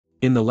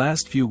In the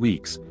last few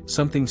weeks,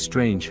 something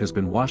strange has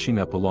been washing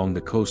up along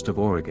the coast of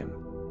Oregon.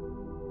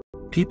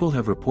 People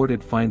have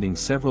reported finding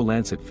several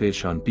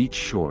lancetfish on beach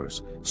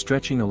shores,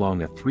 stretching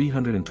along a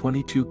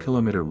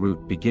 322-kilometer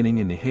route beginning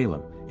in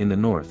Nehalem, in the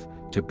north,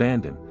 to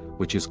Bandon,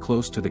 which is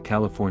close to the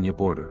California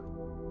border.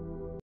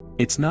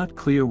 It's not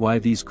clear why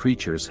these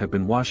creatures have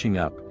been washing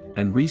up,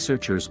 and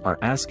researchers are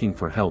asking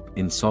for help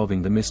in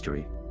solving the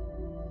mystery.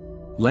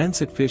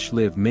 Lancetfish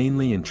live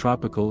mainly in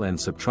tropical and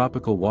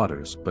subtropical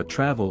waters but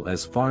travel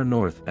as far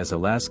north as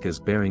Alaska's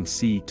Bering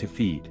Sea to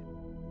feed.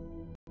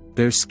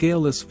 They're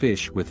scaleless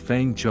fish with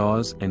fanged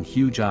jaws and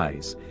huge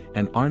eyes,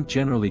 and aren't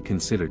generally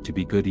considered to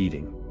be good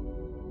eating.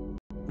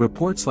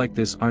 Reports like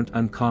this aren't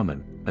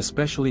uncommon,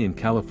 especially in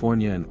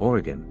California and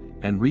Oregon,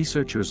 and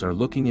researchers are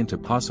looking into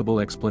possible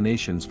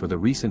explanations for the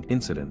recent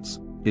incidents.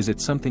 Is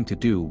it something to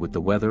do with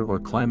the weather or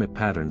climate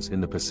patterns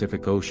in the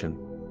Pacific Ocean?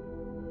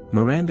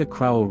 Miranda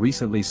Crowell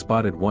recently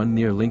spotted one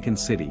near Lincoln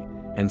City,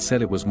 and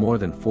said it was more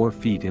than 4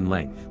 feet in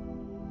length.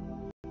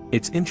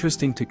 It's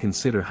interesting to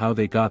consider how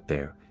they got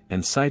there,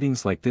 and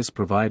sightings like this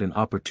provide an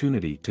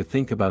opportunity to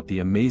think about the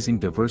amazing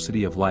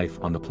diversity of life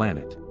on the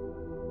planet.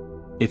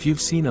 If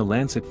you've seen a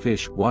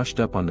lancetfish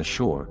washed up on the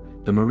shore,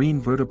 the Marine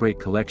Vertebrate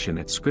Collection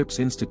at Scripps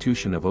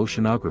Institution of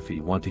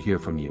Oceanography want to hear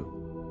from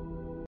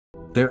you.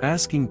 They're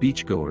asking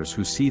beachgoers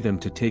who see them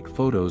to take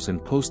photos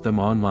and post them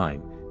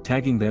online,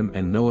 tagging them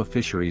and NOAA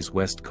Fisheries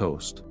West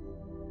Coast.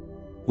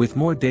 With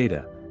more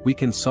data, we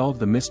can solve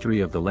the mystery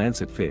of the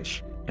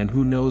lancetfish, and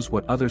who knows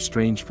what other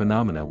strange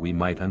phenomena we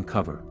might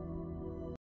uncover.